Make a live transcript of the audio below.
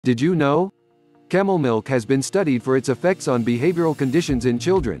Did you know? Camel milk has been studied for its effects on behavioral conditions in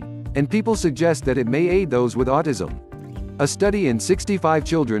children, and people suggest that it may aid those with autism. A study in 65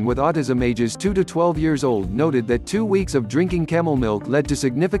 children with autism ages 2 to 12 years old noted that 2 weeks of drinking camel milk led to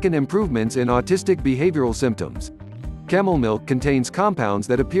significant improvements in autistic behavioral symptoms. Camel milk contains compounds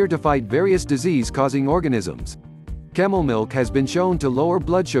that appear to fight various disease-causing organisms. Camel milk has been shown to lower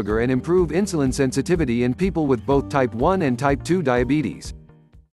blood sugar and improve insulin sensitivity in people with both type 1 and type 2 diabetes.